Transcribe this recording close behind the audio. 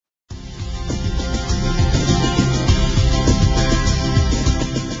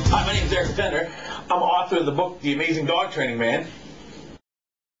I'm author of the book, The Amazing Dog Training Man.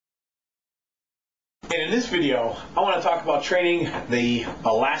 And in this video, I want to talk about training the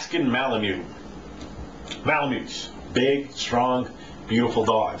Alaskan Malamute. Malamutes, big, strong, beautiful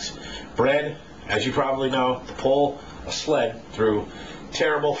dogs. Bred, as you probably know, to pull a sled through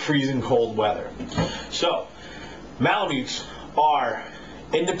terrible, freezing cold weather. So, Malamutes are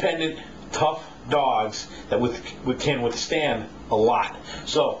independent, tough dogs that can withstand a lot.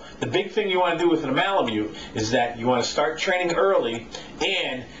 So the big thing you want to do with a Malamute is that you want to start training early,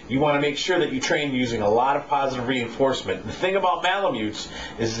 and you want to make sure that you train using a lot of positive reinforcement. The thing about Malamutes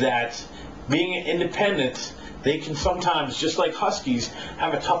is that being independent, they can sometimes, just like Huskies,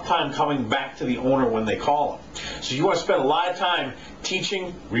 have a tough time coming back to the owner when they call them. So you want to spend a lot of time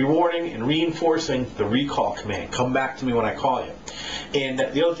teaching, rewarding, and reinforcing the recall command. Come back to me when I call you. And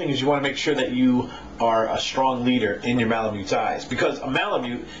the other thing is you want to make sure that you are a strong leader in your Malamute's eyes, because a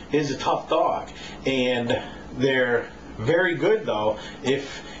Malamute is a tough dog, and they're very good though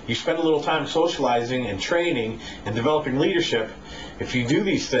if you spend a little time socializing and training and developing leadership. If you do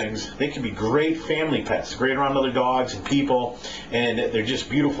these things, they can be great family pets, great around other dogs and people, and they're just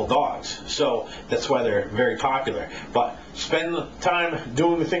beautiful dogs. So that's why they're very popular. But spend the time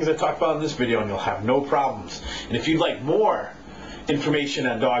doing the things I talked about in this video, and you'll have no problems. And if you'd like more information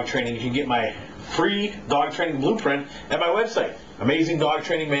on dog training, you can get my free dog training blueprint at my website,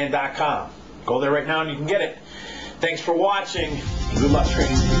 amazingdogtrainingman.com. Go there right now and you can get it. Thanks for watching. Good luck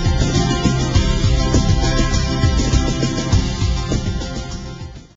training.